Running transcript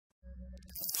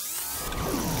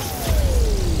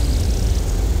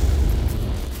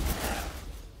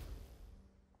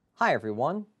Hi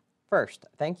everyone. First,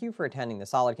 thank you for attending the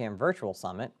SolidCAM Virtual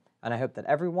Summit, and I hope that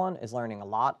everyone is learning a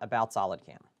lot about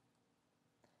SolidCAM.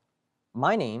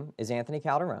 My name is Anthony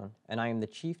Calderone, and I am the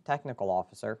Chief Technical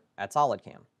Officer at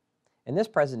SolidCAM. In this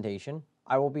presentation,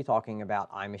 I will be talking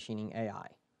about iMachining AI.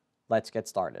 Let's get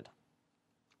started.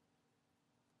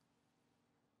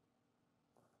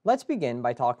 Let's begin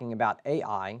by talking about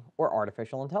AI, or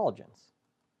artificial intelligence.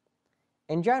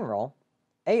 In general,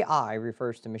 AI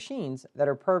refers to machines that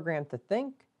are programmed to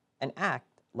think and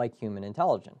act like human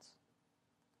intelligence.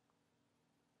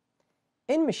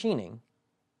 In machining,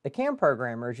 the CAM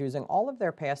programmer is using all of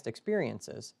their past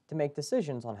experiences to make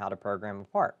decisions on how to program a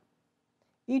part.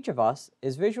 Each of us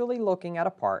is visually looking at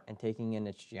a part and taking in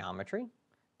its geometry,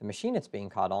 the machine it's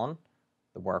being cut on,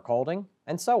 the work holding,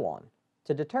 and so on,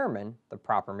 to determine the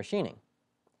proper machining.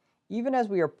 Even as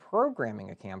we are programming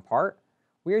a CAM part,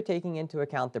 we are taking into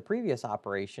account the previous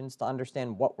operations to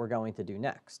understand what we're going to do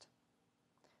next.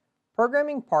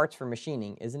 Programming parts for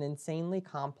machining is an insanely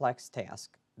complex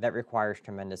task that requires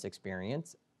tremendous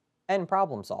experience and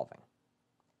problem solving.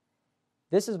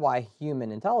 This is why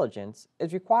human intelligence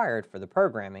is required for the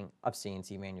programming of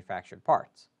CNC manufactured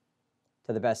parts.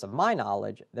 To the best of my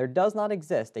knowledge, there does not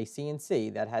exist a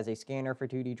CNC that has a scanner for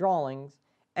 2D drawings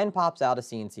and pops out a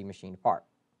CNC machined part.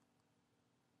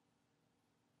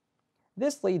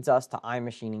 This leads us to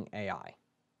iMachining AI.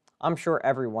 I'm sure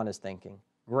everyone is thinking,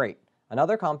 great,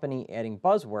 another company adding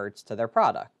buzzwords to their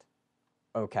product.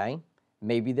 Okay,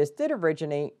 maybe this did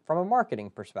originate from a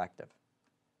marketing perspective.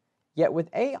 Yet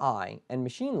with AI and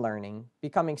machine learning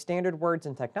becoming standard words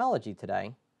in technology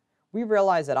today, we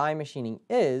realize that iMachining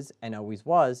is, and always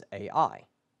was, AI.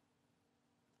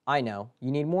 I know,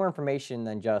 you need more information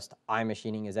than just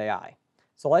iMachining is AI.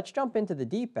 So let's jump into the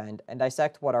deep end and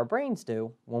dissect what our brains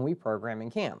do when we program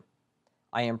in CAM.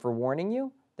 I am forewarning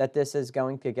you that this is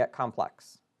going to get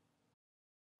complex.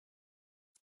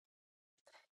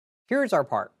 Here's our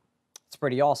part. It's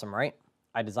pretty awesome, right?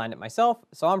 I designed it myself,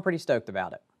 so I'm pretty stoked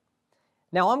about it.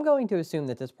 Now I'm going to assume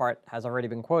that this part has already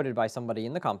been quoted by somebody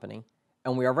in the company,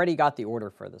 and we already got the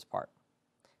order for this part.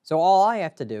 So all I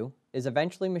have to do is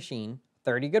eventually machine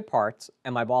 30 good parts,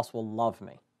 and my boss will love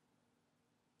me.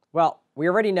 Well, we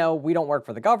already know we don't work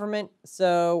for the government,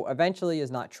 so eventually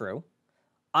is not true.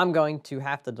 I'm going to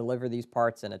have to deliver these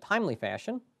parts in a timely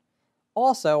fashion.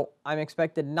 Also, I'm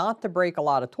expected not to break a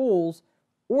lot of tools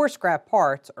or scrap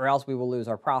parts, or else we will lose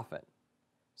our profit.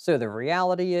 So the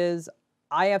reality is,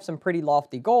 I have some pretty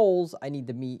lofty goals I need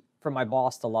to meet for my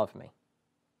boss to love me.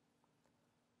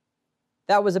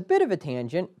 That was a bit of a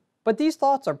tangent, but these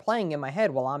thoughts are playing in my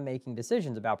head while I'm making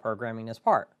decisions about programming this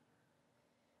part.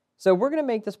 So we're going to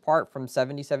make this part from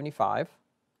 7075.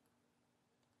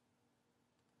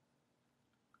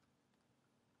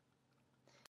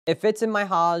 It fits in my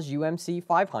Haas UMC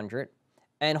 500,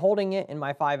 and holding it in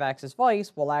my 5-axis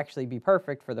vise will actually be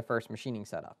perfect for the first machining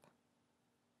setup.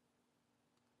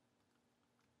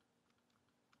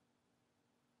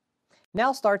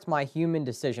 Now starts my human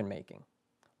decision making.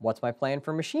 What's my plan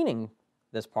for machining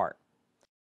this part?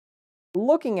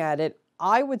 Looking at it,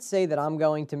 I would say that I'm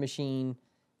going to machine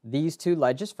these two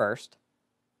ledges first.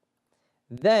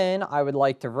 Then I would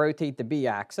like to rotate the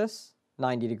B-axis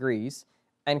 90 degrees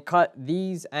and cut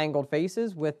these angled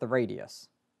faces with the radius.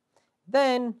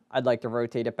 Then I'd like to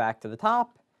rotate it back to the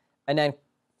top and then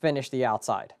finish the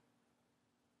outside.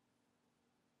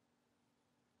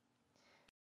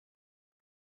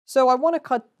 So I want to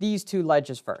cut these two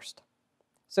ledges first.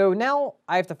 So now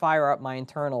I have to fire up my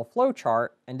internal flowchart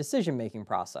and decision-making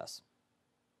process.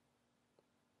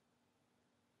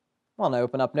 I want to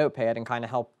open up Notepad and kind of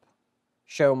help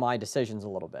show my decisions a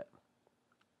little bit.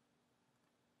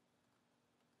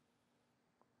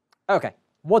 Okay,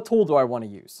 what tool do I want to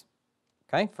use?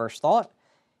 Okay, first thought.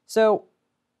 So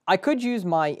I could use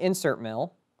my insert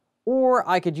mill, or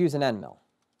I could use an end mill.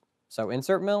 So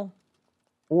insert mill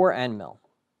or end mill.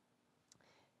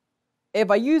 If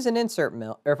I use an insert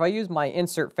mill, or if I use my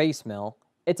insert face mill,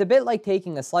 it's a bit like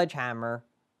taking a sledgehammer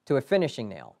to a finishing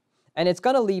nail. And it's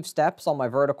going to leave steps on my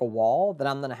vertical wall that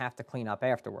I'm going to have to clean up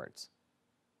afterwards.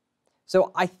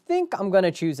 So I think I'm going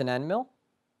to choose an end mill.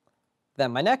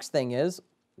 Then my next thing is,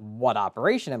 what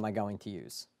operation am I going to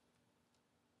use?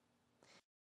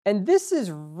 And this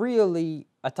is really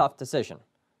a tough decision.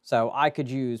 So I could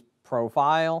use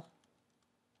profile,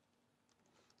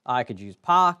 I could use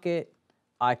pocket,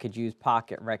 I could use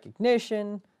pocket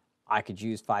recognition, I could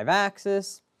use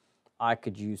 5-axis, I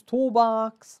could use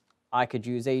toolbox, I could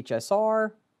use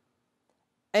HSR,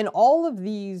 and all of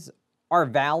these are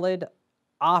valid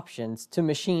options to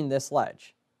machine this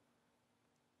ledge.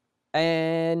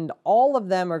 And all of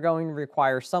them are going to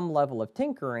require some level of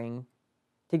tinkering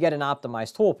to get an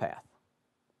optimized toolpath.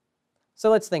 So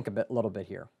let's think a little bit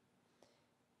here.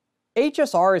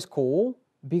 HSR is cool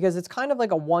because it's kind of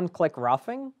like a one-click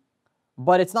roughing,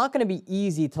 but it's not going to be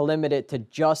easy to limit it to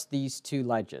just these two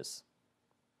ledges.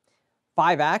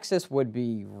 5-axis would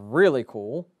be really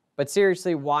cool, but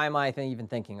seriously, why am I even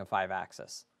thinking of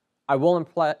 5-axis? I will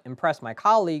impress my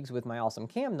colleagues with my awesome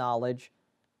CAM knowledge,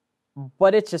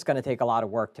 but it's just going to take a lot of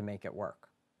work to make it work.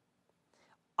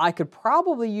 I could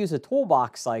probably use a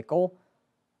toolbox cycle,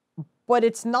 but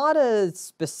it's not a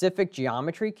specific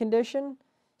geometry condition,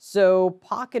 so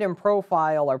pocket and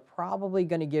profile are probably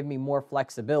going to give me more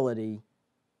flexibility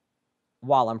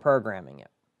while I'm programming it.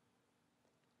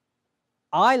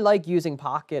 I like using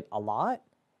pocket a lot,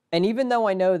 and even though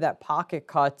I know that pocket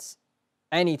cuts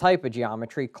any type of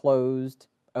geometry, closed,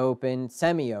 open,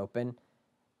 semi-open,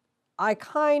 I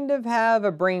kind of have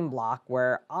a brain block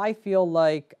where I feel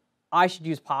like I should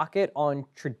use pocket on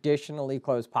traditionally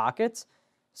closed pockets,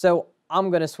 so I'm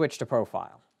going to switch to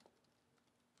profile.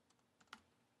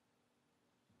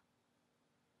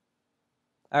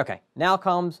 Okay, now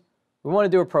comes, we want to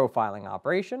do a profiling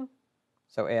operation.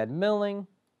 So add milling,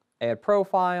 add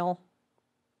profile.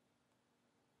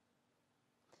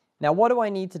 Now what do I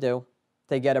need to do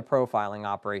to get a profiling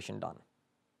operation done?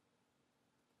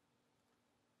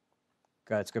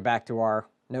 Let's go back to our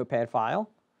notepad file.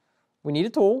 We need a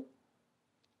tool.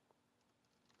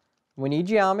 We need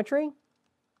geometry.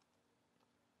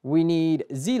 We need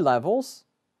Z levels.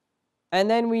 And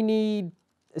then we need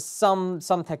some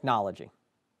technology.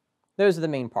 Those are the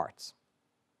main parts.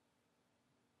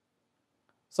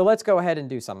 So let's go ahead and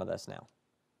do some of this now.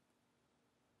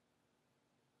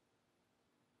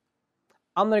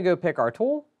 I'm going to go pick our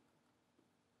tool.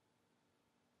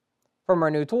 From our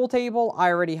new tool table, I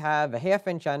already have a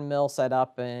 1/2-inch end mill set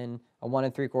up in a 1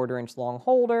 3/4-inch long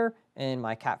holder and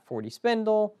my Cat 40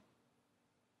 spindle.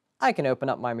 I can open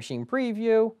up my machine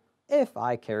preview if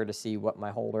I care to see what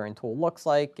my holder and tool looks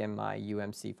like in my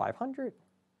UMC 500.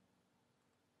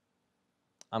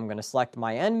 I'm going to select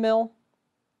my end mill.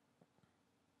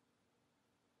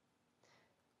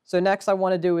 So next I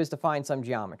want to do is define some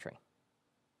geometry.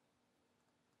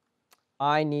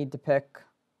 I need to pick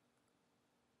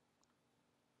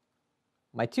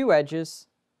my two edges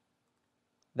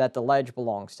that the ledge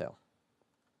belongs to.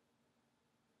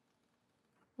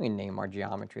 We name our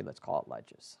geometry, let's call it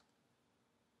ledges.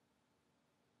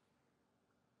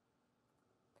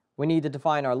 We need to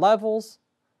define our levels.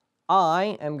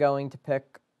 I am going to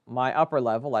pick my upper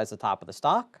level as the top of the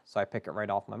stock, so I pick it right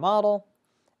off my model.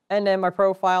 And then my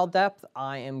profile depth,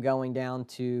 I am going down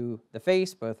to the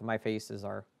face. Both of my faces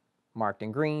are marked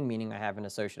in green, meaning I have an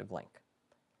associative link.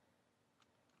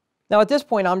 Now at this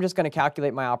point, I'm just going to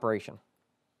calculate my operation.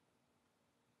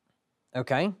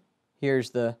 Okay,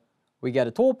 here's we get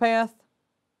a tool path.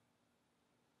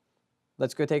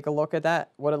 Let's go take a look at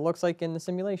that, what it looks like in the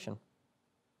simulation.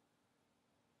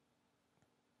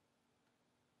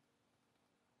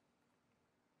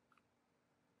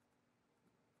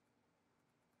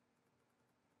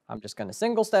 I'm just going to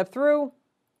single step through,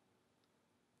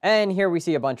 and here we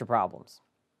see a bunch of problems.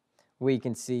 We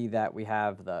can see that we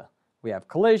have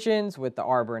collisions with the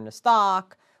arbor and the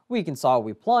stock. We saw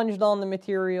we plunged on the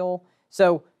material.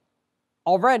 So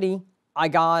already I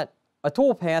got a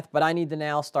tool path, but I need to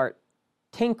now start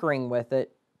tinkering with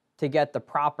it to get the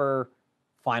proper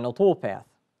final tool path.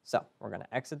 So we're going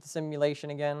to exit the simulation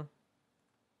again.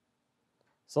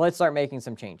 So let's start making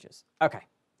some changes. Okay,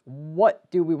 what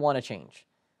do we want to change?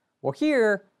 Well,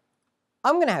 here,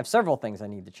 I'm going to have several things I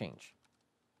need to change.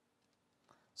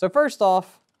 So first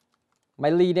off, my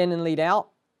lead in and lead out,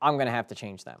 I'm going to have to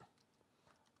change them.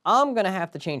 I'm going to have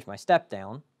to change my step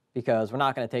down because we're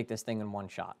not going to take this thing in one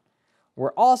shot.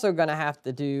 We're also going to have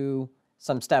to do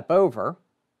some step over.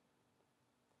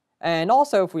 And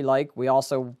also, if we like, we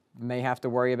also may have to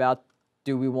worry about,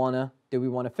 do we want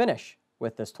to finish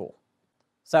with this tool?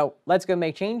 So let's go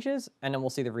make changes, and then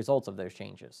we'll see the results of those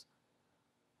changes.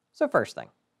 So first thing,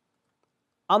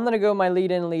 I'm going to go my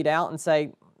lead in and lead out and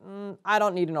say, I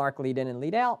don't need an arc lead in and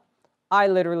lead out. I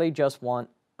literally just want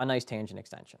a nice tangent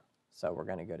extension. So we're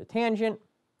going to go to tangent.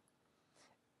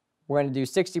 We're going to do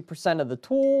 60% of the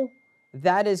tool.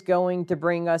 That is going to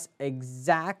bring us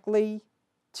exactly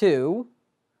to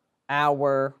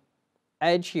our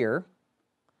edge here.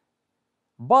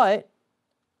 But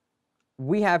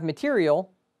we have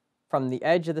material from the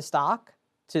edge of the stock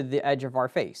to the edge of our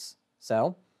face.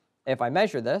 So if I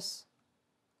measure this,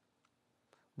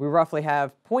 we roughly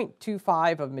have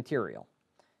 0.25 of material.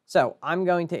 So I'm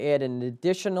going to add an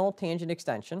additional tangent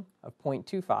extension of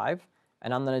 0.25,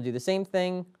 And I'm going to do the same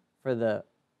thing for the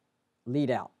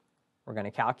lead out. We're going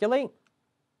to calculate.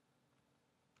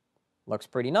 Looks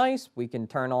pretty nice. We can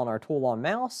turn on our tool on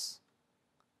mouse,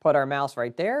 put our mouse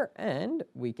right there, and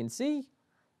we can see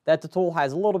that the tool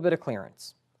has a little bit of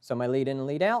clearance. So my lead in and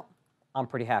lead out, I'm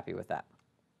pretty happy with that.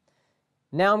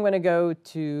 Now I'm going to go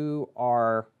to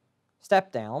our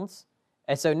step downs.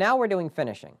 And so now we're doing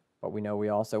finishing, but we know we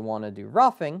also want to do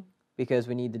roughing because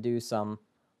we need to do some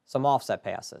offset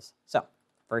passes. So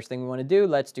first thing we want to do,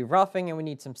 let's do roughing, and we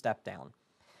need some step down.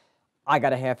 I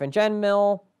got a 1/2-inch end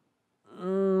mill.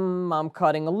 I'm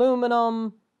cutting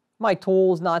aluminum. My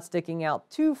tool's not sticking out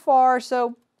too far,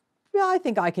 so yeah, I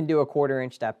think I can do a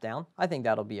 1/4-inch step down. I think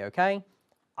that'll be okay.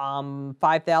 5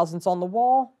 thousandths on the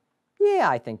wall. Yeah,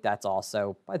 I think that's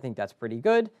pretty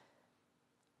good.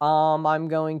 I'm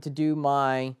going to do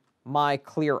my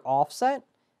clear offset.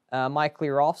 My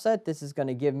clear offset, this is going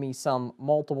to give me some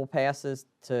multiple passes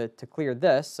to clear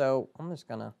this. So I'm just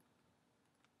going to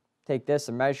take this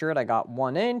and measure it. I got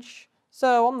 1 inch.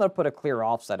 So I'm going to put a clear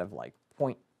offset of like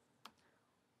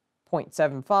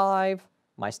 0.75.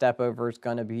 My step over is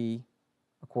going to be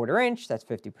a 1/4 inch. That's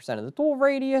 50% of the tool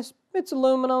radius. It's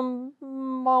aluminum,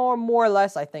 more or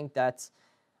less. I think that's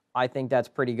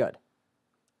pretty good.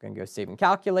 I'm going to go save and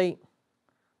calculate.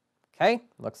 Okay,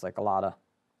 looks like a lot of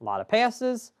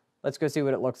passes. Let's go see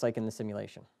what it looks like in the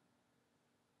simulation.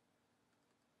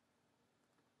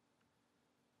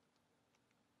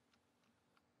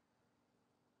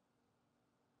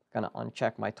 Going to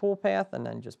uncheck my tool path and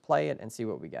then just play it and see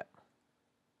what we get.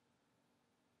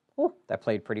 Oh, that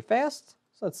played pretty fast.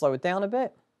 So let's slow it down a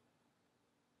bit.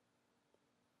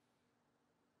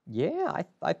 Yeah,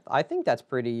 I think that's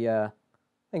pretty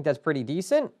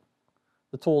decent.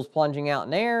 The tool's plunging out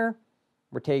in air.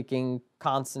 We're taking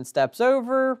constant steps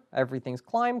over. Everything's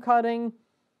climb cutting.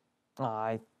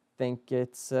 I think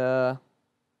it's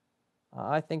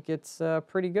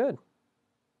pretty good.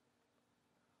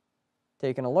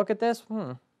 Taking a look at this.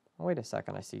 Wait a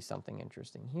second, I see something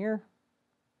interesting here.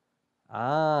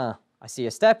 I see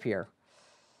a step here.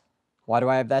 Why do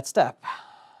I have that step?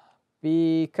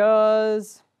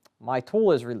 Because my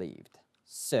tool is relieved.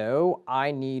 So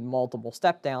I need multiple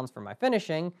step downs for my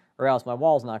finishing, or else my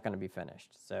wall's not going to be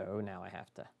finished. So now I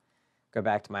have to go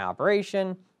back to my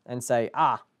operation and say,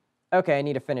 okay, I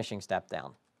need a finishing step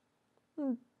down.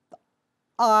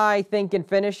 I think in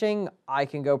finishing, I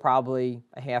can go probably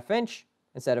a 1/2 inch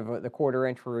instead of the 1/4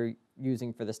 inch we're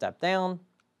using for the step down.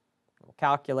 We'll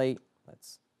calculate.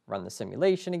 Let's run the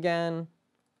simulation again.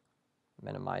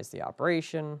 Minimize the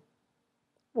operation.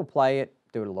 We'll play it,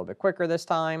 do it a little bit quicker this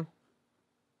time.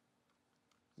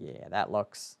 Yeah, that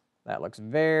looks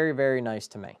very, very nice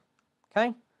to me.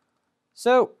 Okay,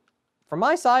 so from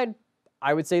my side,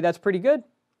 I would say that's pretty good.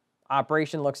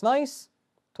 Operation looks nice.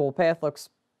 Tool path looks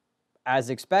as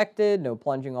expected. No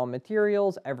plunging on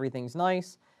materials. Everything's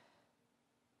nice.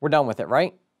 We're done with it,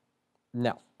 right?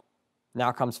 No.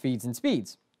 Now comes feeds and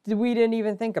speeds. We didn't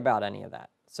even think about any of that.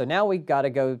 So now we've got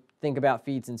to go think about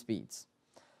feeds and speeds.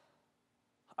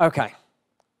 Okay.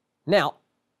 Now,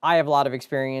 I have a lot of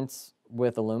experience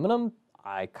with aluminum.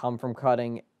 I come from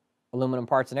cutting aluminum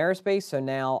parts in aerospace, so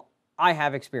now I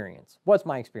have experience. What's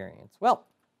my experience? Well,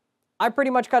 I pretty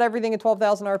much cut everything at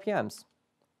 12,000 RPMs.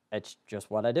 It's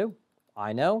just what I do.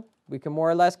 I know we can more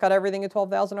or less cut everything at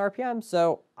 12,000 RPMs,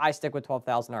 so I stick with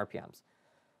 12,000 RPMs.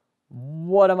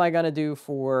 What am I going to do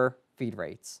for feed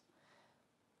rates?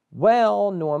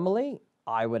 Well, normally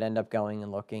I would end up going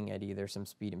and looking at either some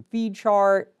speed and feed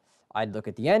chart. I'd look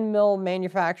at the end mill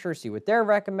manufacturer, see what their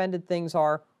recommended things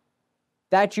are.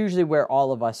 That's usually where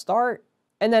all of us start.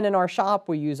 And then in our shop,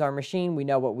 we use our machine, we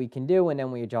know what we can do, and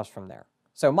then we adjust from there.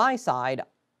 So my side,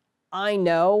 I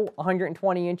know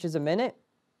 120 inches a minute,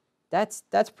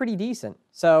 that's pretty decent.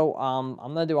 So I'm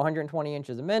going to do 120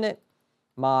 inches a minute.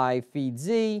 My feed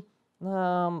Z,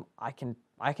 I can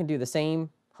do the same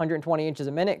 120 inches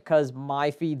a minute because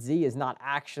my feed Z is not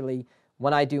actually,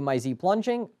 when I do my Z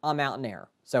plunging, I'm out in air.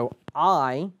 So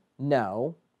I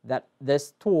know that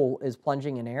this tool is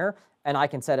plunging in air, and I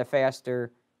can set a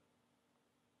faster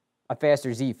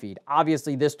Z feed.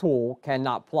 Obviously, this tool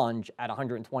cannot plunge at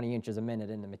 120 inches a minute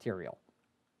in the material.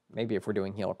 Maybe if we're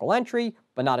doing helical entry,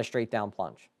 but not a straight down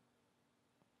plunge.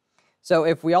 So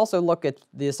if we also look at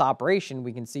this operation,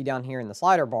 we can see down here in the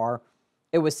slider bar,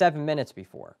 it was 7 minutes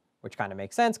before, which kind of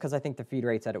makes sense because I think the feed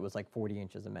rate said it was like 40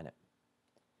 inches a minute.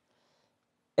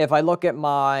 If I look at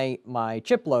my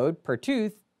chip load per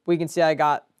tooth, we can see I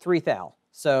got 3 thou.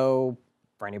 So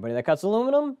for anybody that cuts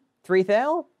aluminum, 3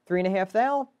 thou, 3.5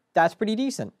 thou, that's pretty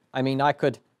decent. I mean, I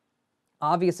could,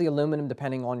 obviously aluminum,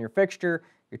 depending on your fixture,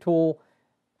 your tool,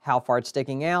 how far it's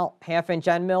sticking out, 1/2 inch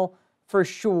end mill, for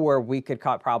sure we could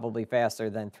cut probably faster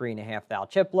than 3.5 thou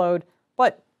chip load,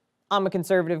 but I'm a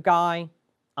conservative guy.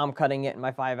 I'm cutting it in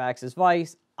my 5-axis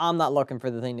vise. I'm not looking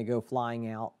for the thing to go flying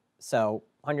out. So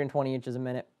 120 inches a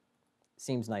minute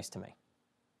seems nice to me.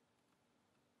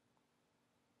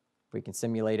 We can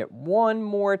simulate it one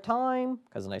more time,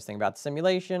 because the nice thing about the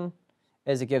simulation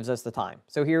is it gives us the time.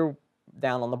 So here,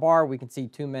 down on the bar, we can see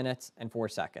 2 minutes and 4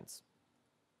 seconds.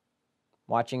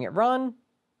 Watching it run,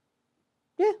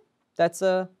 yeah, that's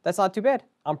not too bad.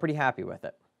 I'm pretty happy with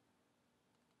it.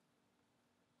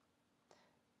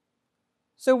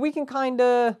 So we can kind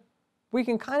of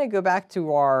go back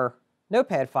to our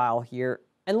notepad file here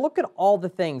and look at all the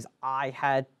things I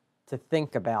had to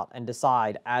think about and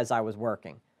decide as I was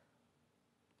working.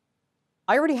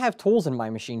 I already have tools in my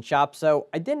machine shop, so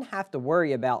I didn't have to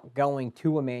worry about going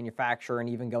to a manufacturer and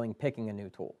even picking a new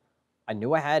tool. I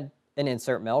knew I had an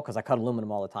insert mill because I cut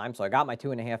aluminum all the time, so I got my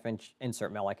 2.5-inch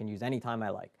insert mill I can use anytime I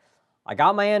like. I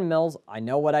got my end mills. I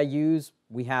know what I use.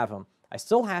 We have them. I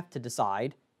still have to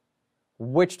decide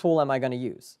which tool am I going to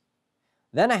use.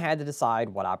 Then I had to decide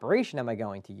what operation am I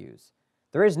going to use.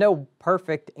 There is no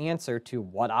perfect answer to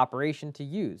what operation to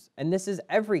use, and this is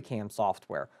every CAM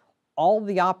software. All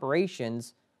the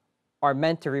operations are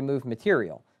meant to remove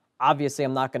material. Obviously,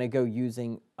 I'm not going to go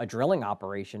using a drilling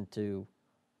operation to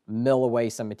mill away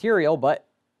some material, but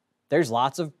there's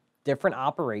lots of different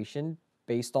operations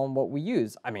based on what we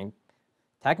use. I mean,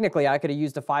 technically, I could have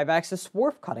used a 5-axis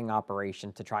swarf cutting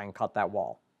operation to try and cut that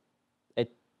wall.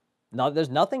 There's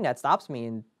nothing that stops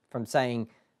me from saying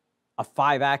a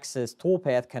 5-axis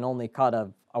toolpath can only cut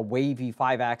a wavy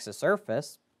 5-axis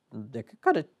surface. It could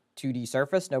cut a 2D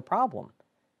surface, no problem.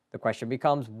 The question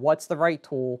becomes, what's the right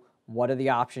tool? What are the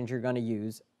options you're going to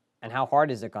use? And how hard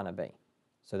is it going to be?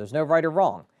 So there's no right or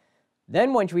wrong.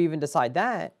 Then once you even decide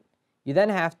that, you then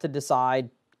have to decide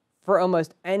for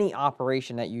almost any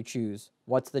operation that you choose,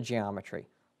 what's the geometry?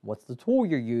 What's the tool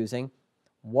you're using?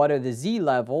 What are the Z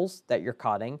levels that you're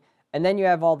cutting? And then you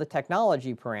have all the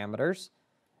technology parameters.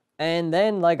 And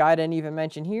then, like I didn't even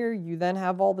mention here, you then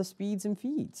have all the speeds and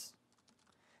feeds.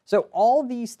 So all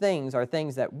these things are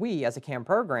things that we, as a CAM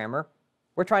programmer,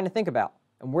 we're trying to think about.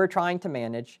 And we're trying to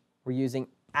manage. We're using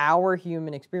our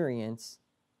human experience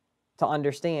to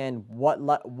understand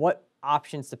what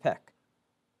options to pick.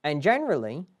 And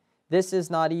generally, this is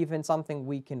not even something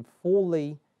we can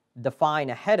fully define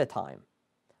ahead of time.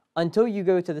 Until you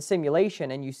go to the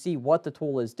simulation and you see what the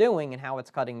tool is doing and how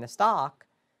it's cutting the stock,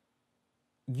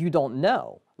 you don't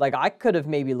know. Like, I could have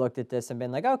maybe looked at this and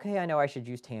been like, okay, I know I should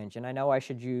use tangent. I know I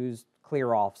should use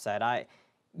clear offset.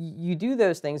 You do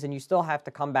those things and you still have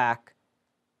to come back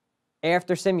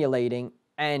after simulating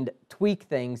and tweak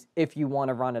things if you want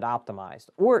to run it optimized.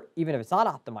 Or even if it's not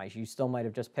optimized, you still might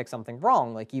have just picked something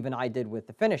wrong, like even I did with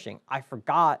the finishing. I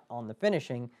forgot on the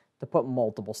finishing to put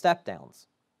multiple step downs.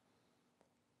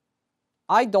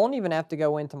 I don't even have to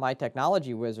go into my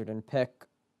technology wizard and pick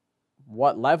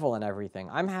what level and everything.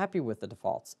 I'm happy with the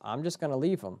defaults. I'm just going to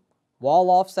leave them. Wall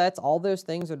offsets, all those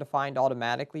things are defined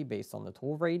automatically based on the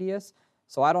tool radius,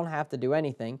 so I don't have to do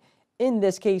anything. In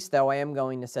this case, though, I am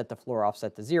going to set the floor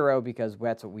offset to 0 because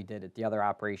that's what we did at the other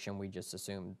operation. We just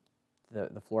assumed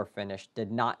the floor finish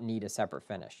did not need a separate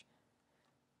finish.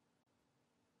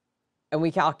 And we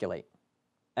calculate.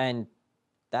 And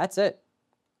that's it.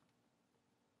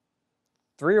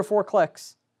 3 or 4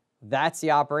 clicks, that's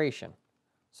the operation.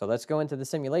 So let's go into the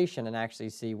simulation and actually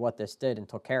see what this did and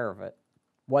took care of it,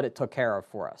 what it took care of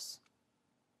for us.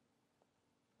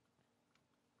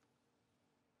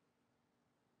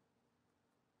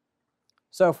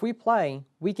 So if we play,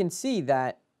 we can see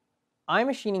that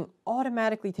iMachining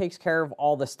automatically takes care of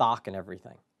all the stock and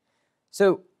everything.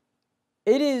 So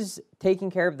it is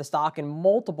taking care of the stock in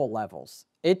multiple levels.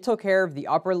 It took care of the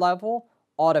upper level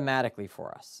automatically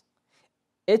for us.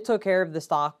 It took care of the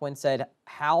stock when said,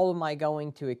 how am I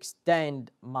going to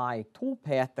extend my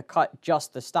toolpath to cut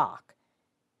just the stock?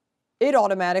 It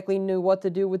automatically knew what to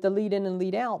do with the lead in and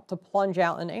lead out to plunge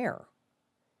out in air.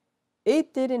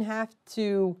 It didn't have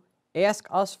to ask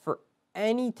us for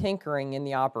any tinkering in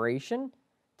the operation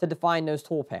to define those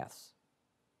toolpaths.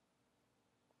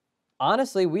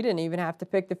 Honestly, we didn't even have to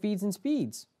pick the feeds and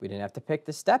speeds. We didn't have to pick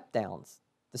the step downs,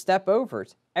 the step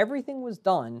overs. Everything was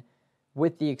done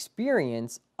with the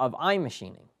experience of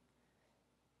iMachining.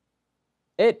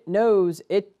 It knows,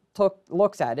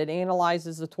 looks at it,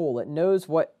 analyzes the tool. It knows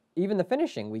what, even the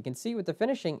finishing, we can see with the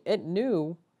finishing, it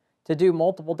knew to do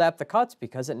multiple depth of cuts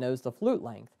because it knows the flute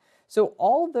length. So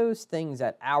all those things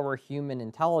that our human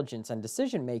intelligence and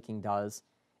decision making does,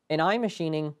 in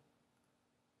iMachining,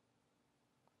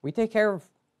 we take care of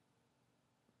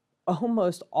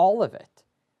almost all of it.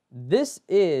 This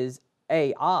is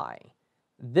AI.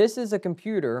 This is a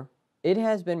computer. It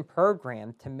has been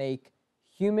programmed to make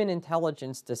human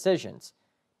intelligence decisions.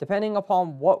 Depending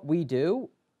upon what we do,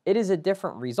 it is a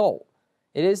different result.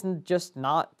 It isn't just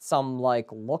not some like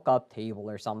lookup table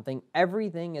or something.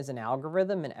 Everything is an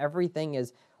algorithm and everything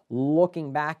is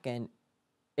looking back and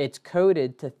it's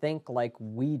coded to think like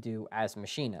we do as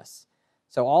machinists.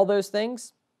 So all those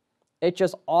things, it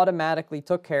just automatically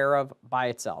took care of by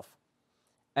itself.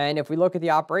 And if we look at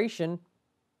the operation,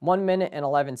 1 minute and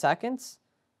 11 seconds.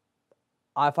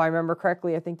 If I remember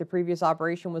correctly, I think the previous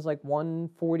operation was like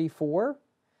 1:44.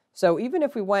 So even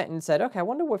if we went and said, okay, I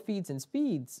wonder what feeds and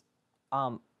speeds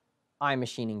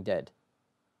iMachining did.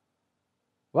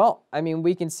 Well, I mean,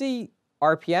 we can see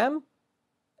RPM,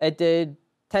 it did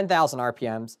 10,000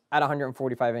 RPMs at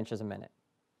 145 inches a minute.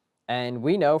 And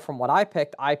we know from what I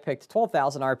picked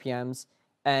 12,000 RPMs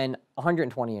and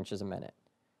 120 inches a minute.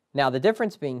 Now, the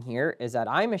difference being here is that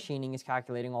iMachining is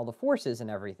calculating all the forces and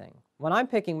everything. When I'm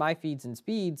picking my feeds and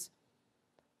speeds,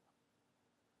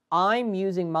 I'm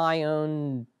using my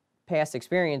own past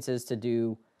experiences to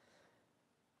do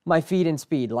my feed and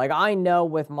speed. Like I know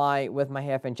with my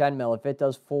half-inch end mill, if it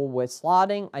does full width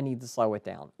slotting, I need to slow it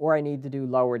down, or I need to do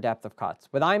lower depth of cuts.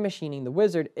 With iMachining the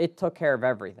Wizard, it took care of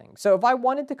everything. So if I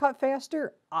wanted to cut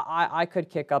faster, I could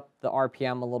kick up the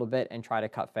RPM a little bit and try to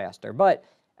cut faster. But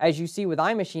as you see with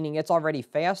iMachining, it's already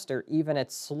faster even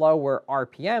at slower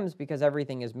RPMs because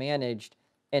everything is managed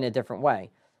in a different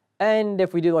way. And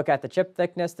if we do look at the chip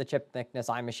thickness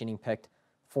iMachining picked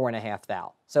 4.5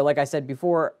 thou. So like I said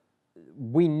before,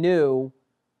 we knew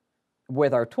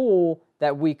with our tool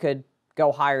that we could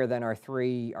go higher than our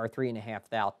 3.5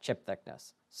 thou chip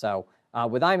thickness. So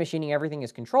with iMachining, everything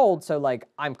is controlled. So like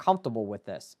I'm comfortable with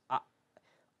this.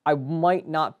 I might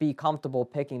not be comfortable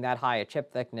picking that high a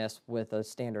chip thickness with a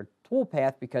standard tool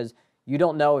path because you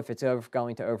don't know if it's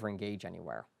going to over-engage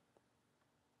anywhere.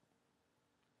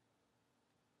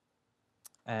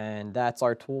 And that's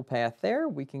our tool path there.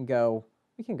 We can go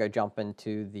jump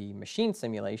into the machine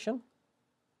simulation.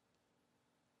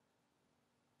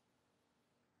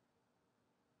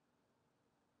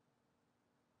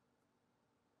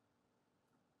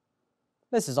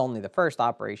 This is only the first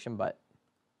operation, but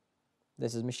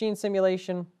this is machine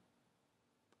simulation,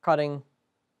 cutting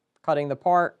the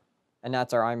part, and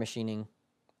that's our iMachining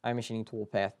tool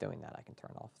path doing that. I can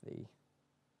turn off the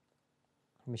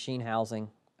machine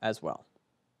housing as well.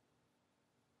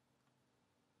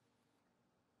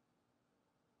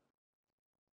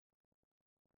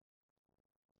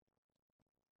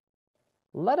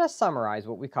 Let us summarize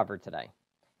what we covered today.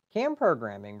 CAM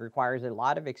programming requires a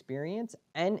lot of experience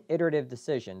and iterative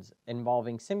decisions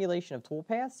involving simulation of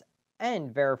toolpaths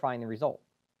and verifying the result.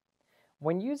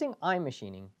 When using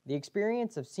iMachining, the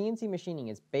experience of CNC machining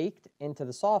is baked into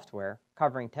the software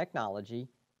covering technology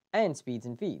and speeds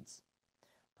and feeds.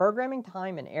 Programming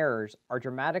time and errors are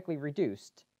dramatically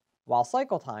reduced, while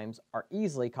cycle times are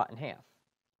easily cut in half.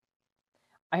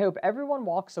 I hope everyone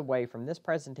walks away from this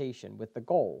presentation with the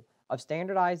goal of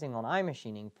standardizing on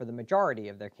iMachining for the majority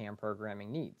of their CAM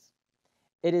programming needs.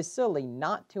 It is silly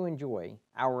not to enjoy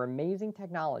our amazing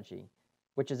technology,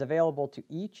 which is available to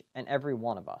each and every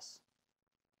one of us.